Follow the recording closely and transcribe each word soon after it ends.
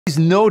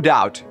There's no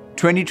doubt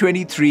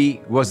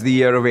 2023 was the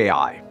year of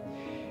AI.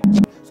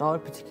 So I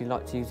would particularly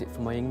like to use it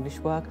for my English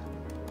work.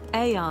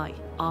 AI,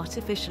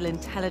 artificial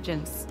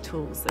intelligence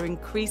tools, are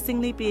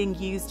increasingly being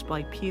used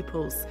by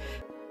pupils.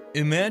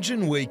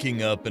 Imagine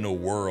waking up in a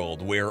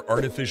world where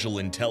artificial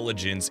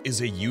intelligence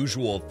is a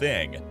usual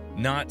thing,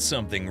 not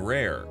something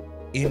rare.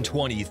 In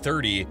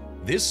 2030,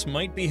 this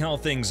might be how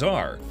things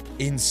are.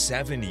 In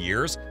 7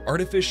 years,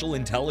 artificial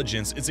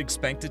intelligence is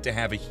expected to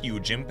have a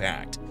huge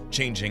impact,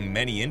 changing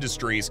many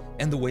industries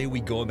and the way we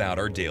go about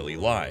our daily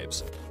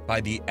lives. By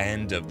the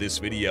end of this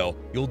video,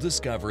 you'll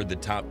discover the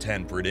top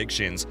 10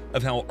 predictions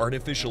of how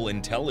artificial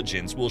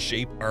intelligence will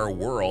shape our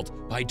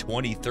world by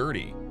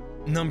 2030.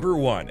 Number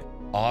 1.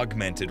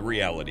 Augmented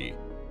reality.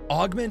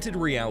 Augmented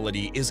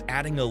reality is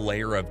adding a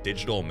layer of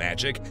digital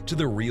magic to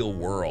the real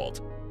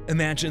world.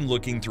 Imagine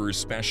looking through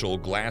special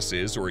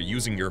glasses or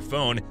using your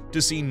phone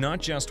to see not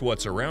just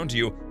what's around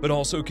you, but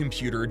also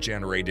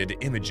computer-generated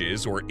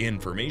images or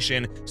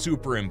information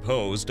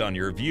superimposed on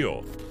your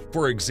view.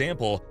 For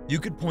example, you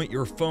could point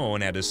your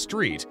phone at a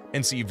street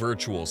and see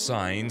virtual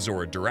signs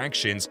or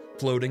directions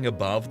floating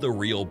above the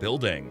real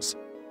buildings.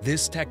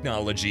 This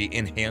technology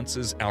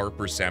enhances our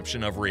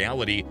perception of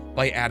reality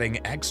by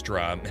adding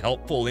extra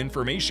helpful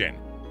information.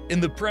 In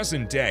the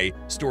present day,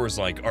 stores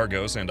like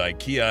Argos and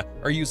IKEA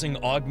are using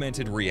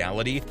augmented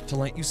reality to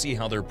let you see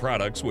how their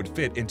products would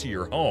fit into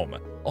your home,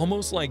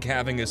 almost like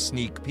having a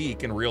sneak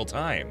peek in real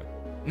time.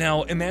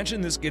 Now,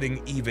 imagine this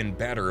getting even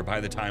better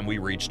by the time we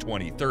reach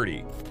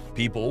 2030.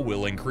 People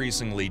will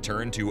increasingly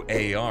turn to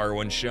AR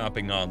when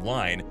shopping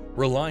online,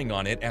 relying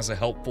on it as a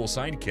helpful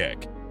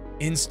sidekick.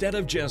 Instead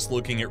of just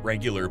looking at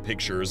regular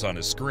pictures on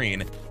a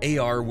screen,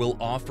 AR will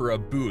offer a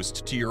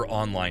boost to your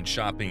online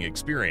shopping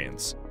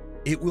experience.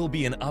 It will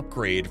be an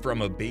upgrade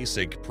from a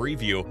basic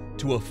preview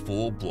to a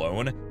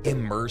full-blown,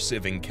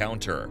 immersive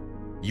encounter.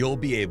 You'll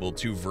be able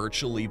to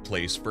virtually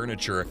place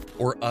furniture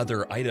or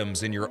other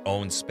items in your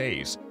own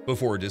space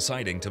before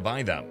deciding to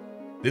buy them.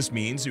 This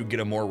means you get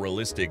a more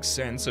realistic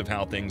sense of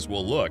how things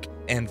will look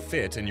and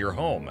fit in your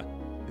home.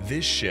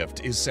 This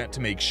shift is set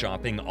to make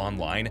shopping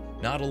online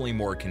not only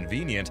more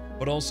convenient,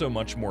 but also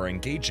much more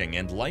engaging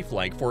and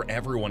lifelike for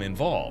everyone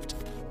involved.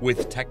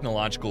 With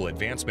technological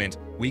advancement,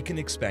 we can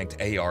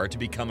expect AR to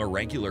become a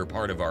regular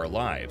part of our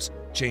lives,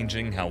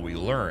 changing how we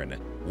learn,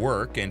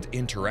 work, and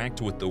interact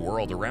with the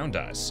world around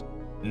us.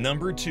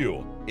 Number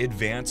 2.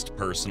 Advanced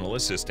personal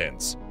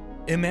assistants.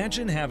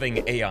 Imagine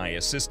having AI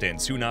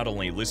assistants who not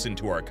only listen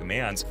to our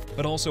commands,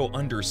 but also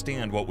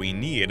understand what we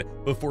need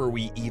before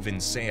we even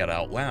say it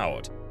out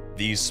loud.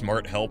 These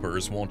smart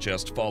helpers won't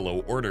just follow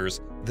orders,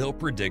 they'll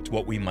predict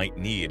what we might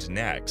need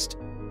next.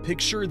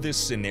 Picture this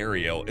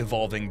scenario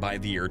evolving by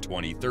the year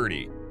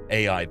 2030.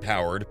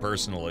 AI-powered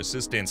personal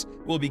assistants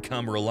will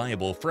become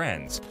reliable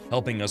friends,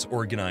 helping us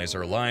organize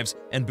our lives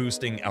and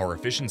boosting our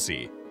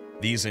efficiency.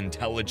 These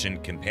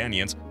intelligent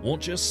companions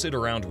won't just sit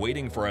around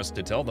waiting for us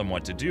to tell them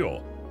what to do.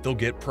 They'll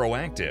get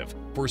proactive,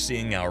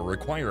 foreseeing our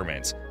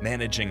requirements,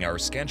 managing our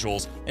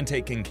schedules, and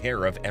taking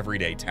care of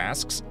everyday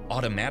tasks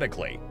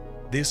automatically.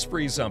 This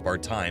frees up our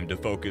time to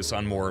focus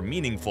on more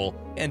meaningful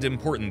and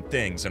important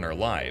things in our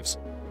lives.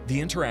 The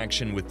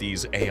interaction with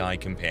these AI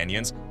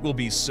companions will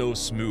be so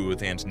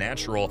smooth and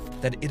natural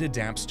that it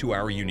adapts to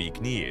our unique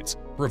needs,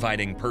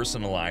 providing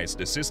personalized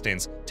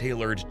assistance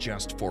tailored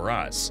just for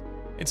us.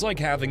 It's like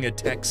having a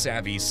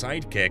tech-savvy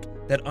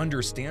sidekick that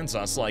understands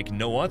us like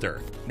no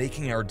other,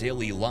 making our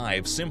daily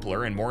lives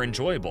simpler and more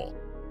enjoyable.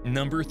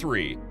 Number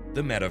 3.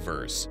 The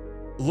Metaverse.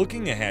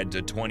 Looking ahead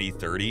to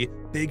 2030,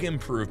 big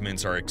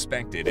improvements are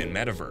expected in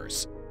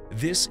Metaverse.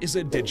 This is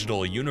a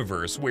digital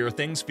universe where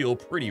things feel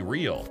pretty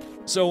real.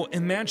 So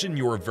imagine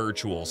your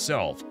virtual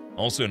self,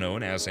 also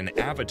known as an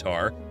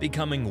avatar,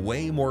 becoming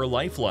way more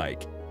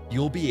lifelike.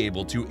 You'll be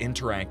able to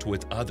interact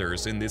with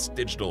others in this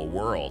digital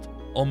world,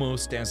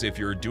 almost as if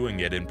you're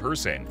doing it in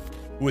person.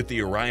 With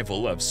the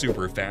arrival of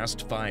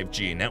super-fast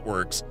 5G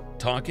networks,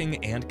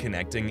 talking and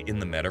connecting in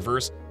the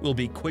Metaverse will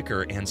be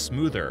quicker and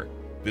smoother.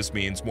 This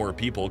means more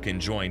people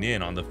can join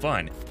in on the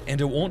fun, and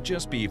it won't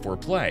just be for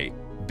play.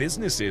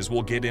 Businesses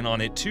will get in on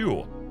it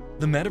too.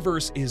 The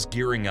Metaverse is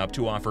gearing up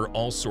to offer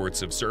all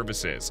sorts of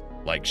services,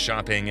 like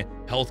shopping,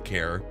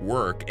 healthcare,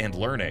 work, and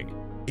learning.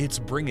 It's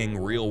bringing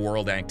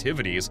real-world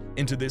activities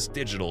into this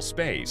digital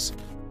space.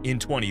 In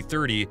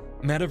 2030,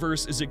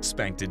 Metaverse is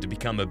expected to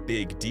become a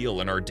big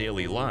deal in our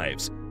daily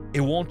lives.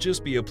 It won't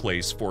just be a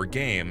place for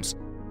games.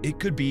 It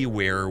could be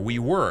where we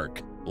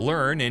work,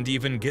 learn, and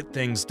even get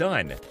things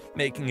done,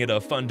 making it a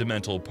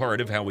fundamental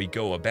part of how we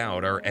go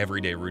about our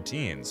everyday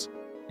routines.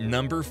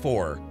 Number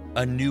 4.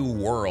 A new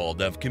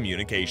world of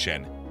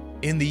communication.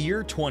 In the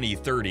year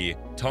 2030,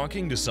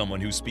 talking to someone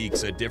who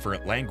speaks a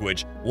different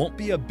language won't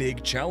be a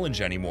big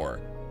challenge anymore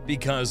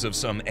because of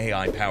some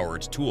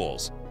AI-powered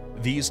tools.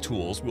 These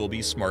tools will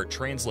be smart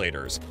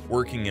translators,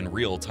 working in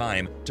real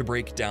time to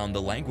break down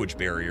the language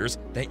barriers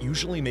that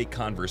usually make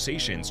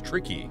conversations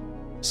tricky.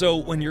 So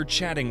when you're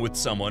chatting with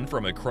someone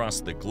from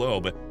across the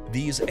globe,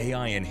 these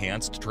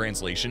AI-enhanced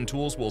translation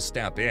tools will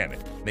step in,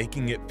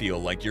 making it feel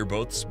like you're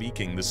both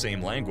speaking the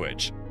same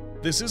language.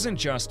 This isn't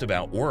just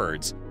about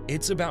words,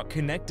 it's about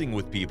connecting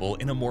with people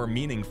in a more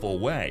meaningful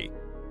way.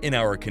 In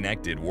our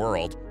connected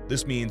world,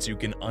 this means you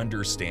can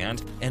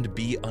understand and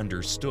be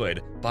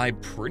understood by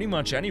pretty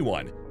much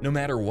anyone, no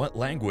matter what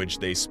language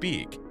they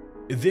speak.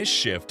 This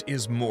shift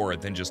is more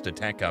than just a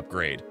tech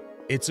upgrade.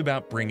 It's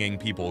about bringing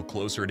people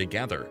closer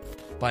together.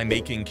 By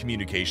making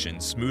communication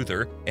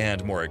smoother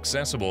and more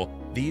accessible,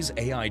 these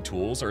AI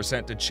tools are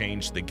set to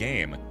change the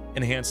game,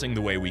 enhancing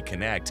the way we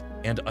connect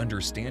and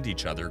understand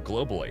each other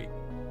globally.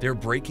 They're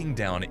breaking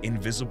down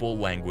invisible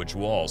language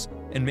walls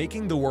and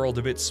making the world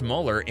a bit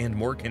smaller and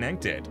more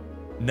connected.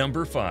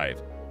 Number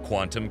 5.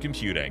 Quantum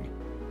computing.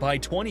 By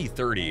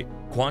 2030,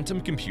 quantum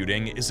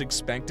computing is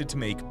expected to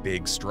make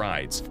big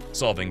strides,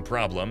 solving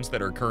problems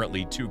that are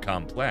currently too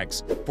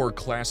complex for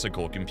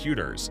classical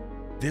computers.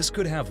 This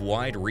could have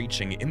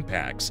wide-reaching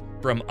impacts,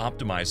 from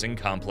optimizing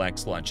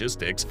complex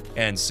logistics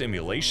and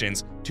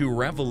simulations to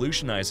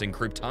revolutionizing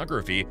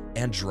cryptography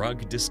and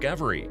drug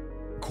discovery.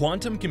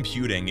 Quantum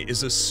computing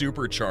is a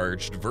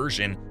supercharged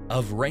version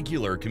of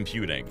regular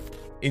computing.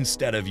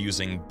 Instead of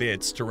using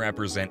bits to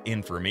represent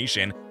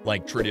information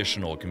like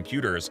traditional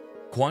computers,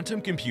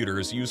 quantum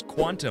computers use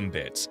quantum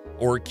bits,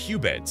 or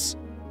qubits.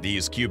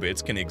 These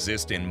qubits can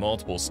exist in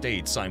multiple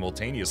states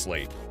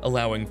simultaneously,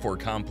 allowing for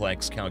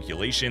complex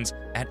calculations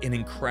at an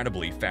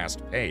incredibly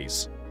fast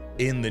pace.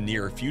 In the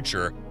near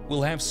future,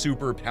 we'll have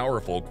super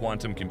powerful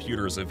quantum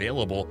computers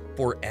available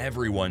for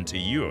everyone to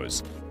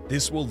use.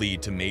 This will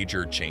lead to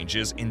major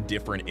changes in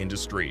different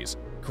industries,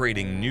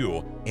 creating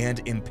new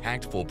and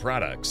impactful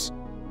products.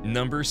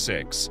 Number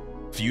 6.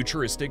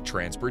 Futuristic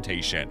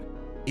Transportation.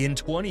 In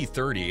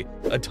 2030,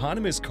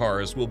 autonomous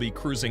cars will be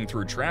cruising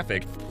through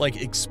traffic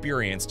like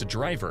experienced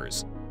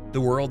drivers. The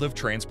world of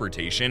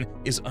transportation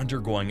is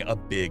undergoing a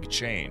big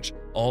change,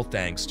 all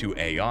thanks to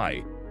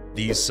AI.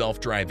 These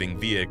self-driving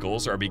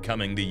vehicles are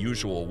becoming the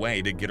usual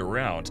way to get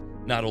around,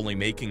 not only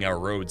making our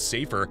roads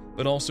safer,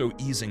 but also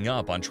easing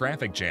up on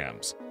traffic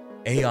jams.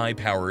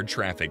 AI-powered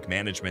traffic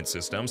management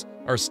systems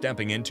are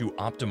stepping in to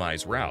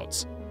optimize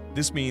routes.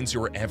 This means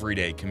your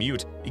everyday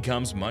commute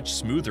becomes much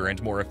smoother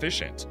and more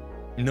efficient.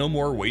 No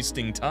more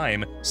wasting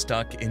time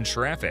stuck in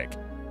traffic.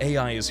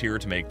 AI is here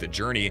to make the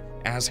journey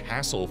as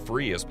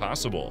hassle-free as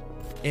possible.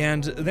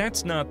 And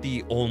that's not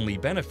the only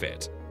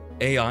benefit.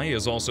 AI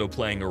is also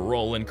playing a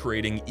role in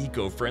creating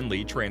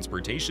eco-friendly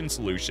transportation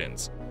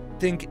solutions.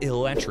 Think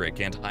electric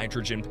and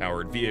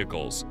hydrogen-powered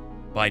vehicles.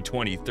 By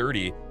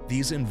 2030,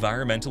 these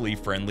environmentally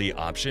friendly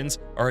options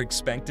are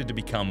expected to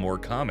become more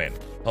common,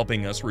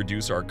 helping us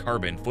reduce our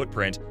carbon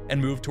footprint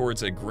and move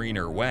towards a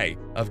greener way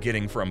of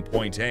getting from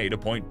point A to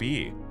point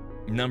B.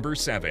 Number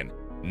 7.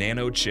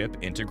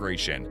 Nanochip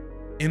Integration.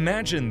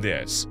 Imagine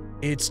this: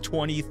 it's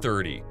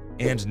 2030,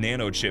 and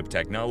nanochip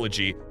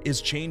technology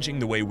is changing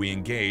the way we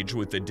engage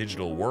with the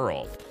digital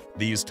world.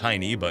 These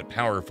tiny but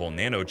powerful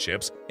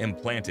nanochips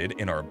implanted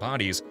in our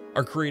bodies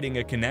are creating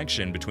a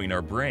connection between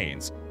our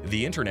brains,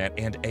 the internet,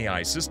 and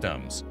AI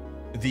systems.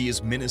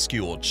 These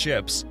minuscule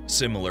chips,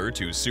 similar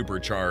to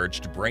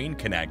supercharged brain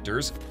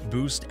connectors,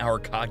 boost our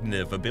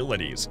cognitive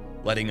abilities,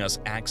 letting us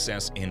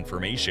access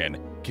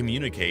information,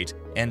 communicate,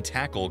 and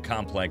tackle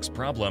complex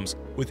problems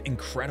with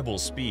incredible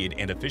speed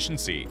and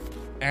efficiency.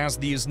 As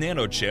these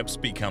nanochips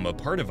become a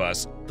part of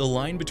us, the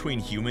line between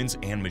humans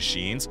and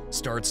machines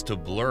starts to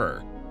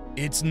blur.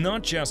 It's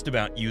not just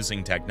about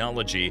using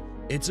technology,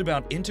 it's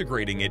about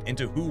integrating it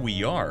into who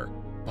we are.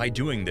 By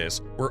doing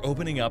this, we're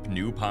opening up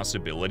new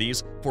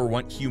possibilities for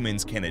what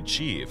humans can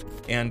achieve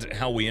and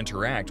how we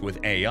interact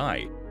with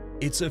AI.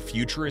 It's a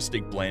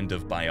futuristic blend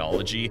of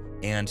biology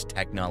and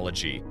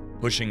technology,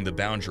 pushing the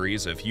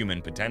boundaries of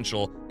human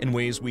potential in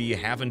ways we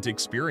haven't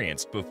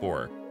experienced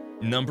before.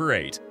 Number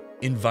 8.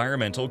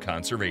 Environmental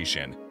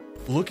conservation.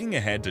 Looking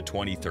ahead to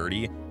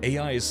 2030,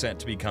 AI is set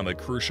to become a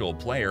crucial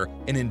player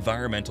in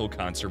environmental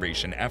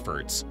conservation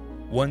efforts.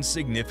 One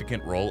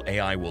significant role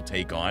AI will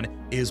take on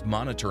is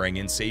monitoring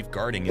and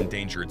safeguarding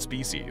endangered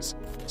species.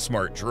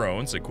 Smart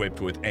drones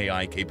equipped with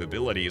AI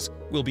capabilities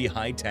will be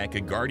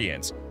high-tech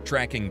guardians,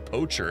 tracking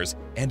poachers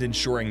and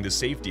ensuring the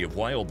safety of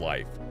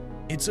wildlife.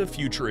 It's a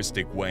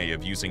futuristic way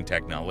of using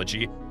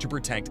technology to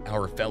protect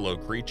our fellow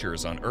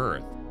creatures on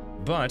Earth.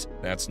 But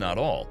that's not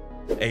all.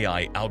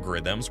 AI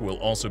algorithms will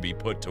also be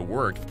put to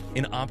work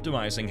in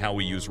optimizing how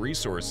we use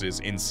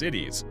resources in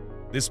cities.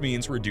 This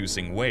means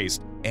reducing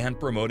waste and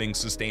promoting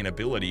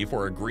sustainability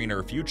for a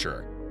greener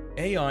future.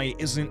 AI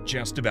isn't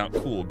just about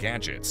cool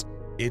gadgets,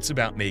 it's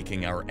about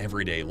making our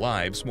everyday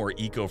lives more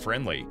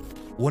eco-friendly.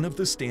 One of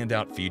the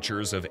standout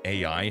features of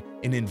AI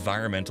in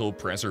environmental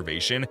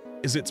preservation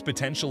is its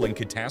potential in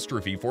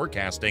catastrophe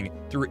forecasting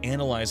through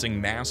analyzing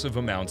massive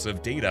amounts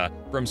of data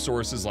from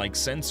sources like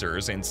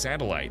sensors and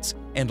satellites,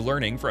 and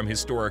learning from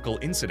historical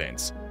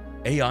incidents.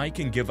 AI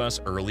can give us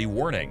early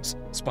warnings,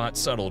 spot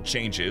subtle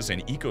changes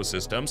in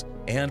ecosystems,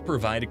 and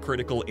provide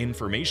critical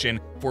information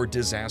for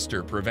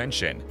disaster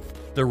prevention.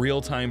 The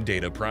real-time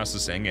data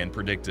processing and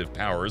predictive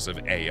powers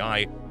of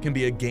AI can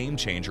be a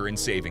game-changer in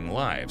saving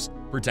lives,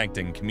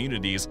 protecting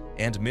communities,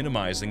 and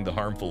minimizing the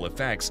harmful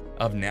effects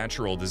of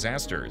natural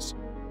disasters.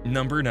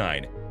 Number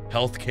 9.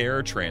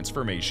 Healthcare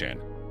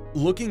transformation.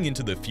 Looking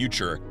into the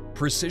future,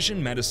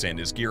 precision medicine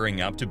is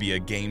gearing up to be a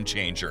game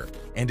changer,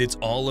 and it's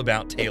all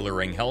about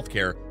tailoring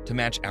healthcare to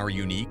match our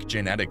unique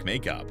genetic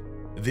makeup.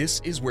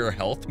 This is where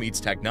health meets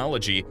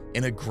technology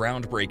in a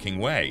groundbreaking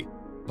way.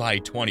 By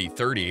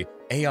 2030,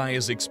 AI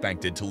is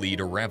expected to lead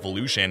a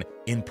revolution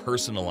in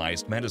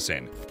personalized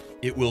medicine.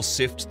 It will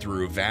sift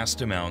through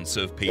vast amounts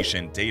of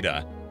patient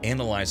data,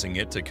 analyzing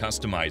it to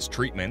customize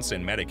treatments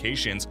and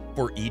medications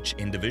for each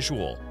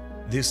individual.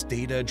 This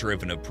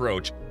data-driven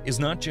approach is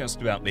not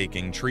just about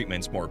making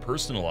treatments more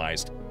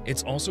personalized,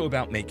 it's also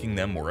about making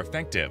them more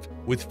effective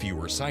with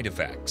fewer side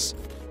effects.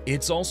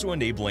 It's also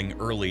enabling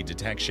early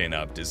detection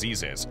of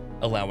diseases,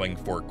 allowing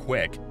for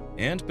quick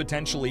and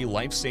potentially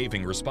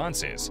life-saving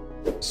responses.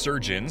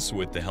 Surgeons,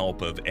 with the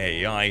help of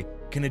AI,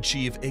 can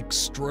achieve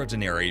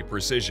extraordinary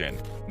precision,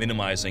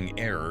 minimizing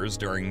errors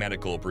during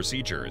medical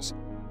procedures.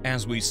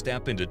 As we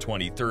step into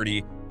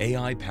 2030,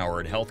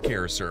 AI-powered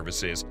healthcare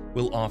services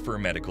will offer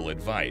medical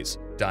advice,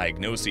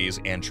 diagnoses,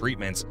 and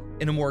treatments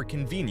in a more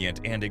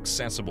convenient and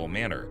accessible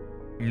manner.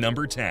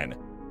 Number 10.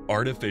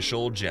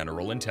 Artificial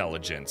General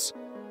Intelligence.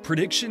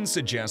 Predictions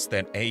suggest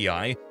that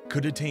AI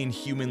could attain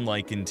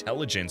human-like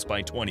intelligence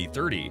by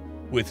 2030,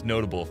 with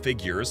notable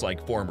figures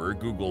like former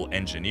Google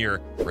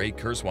engineer Ray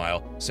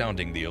Kurzweil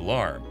sounding the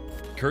alarm.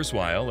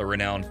 Kurzweil, a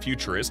renowned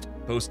futurist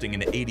boasting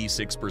an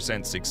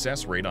 86%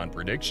 success rate on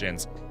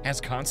predictions, has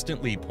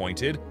constantly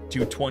pointed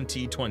to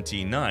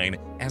 2029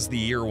 as the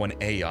year when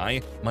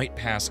AI might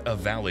pass a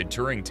valid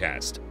Turing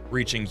test,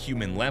 reaching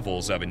human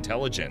levels of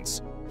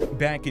intelligence.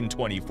 Back in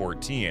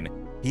 2014,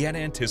 he had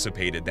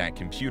anticipated that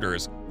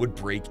computers would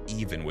break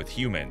even with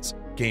humans,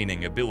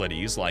 gaining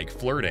abilities like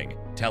flirting,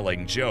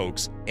 telling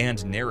jokes,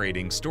 and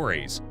narrating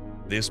stories.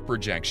 This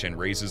projection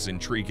raises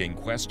intriguing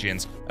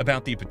questions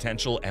about the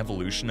potential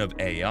evolution of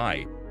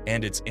AI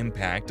and its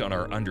impact on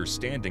our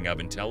understanding of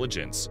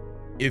intelligence.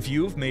 If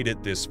you've made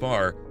it this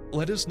far,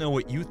 let us know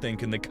what you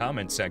think in the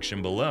comment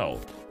section below.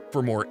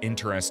 For more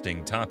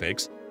interesting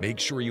topics, make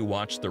sure you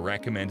watch the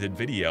recommended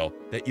video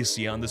that you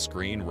see on the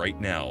screen right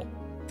now.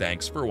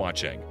 Thanks for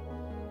watching.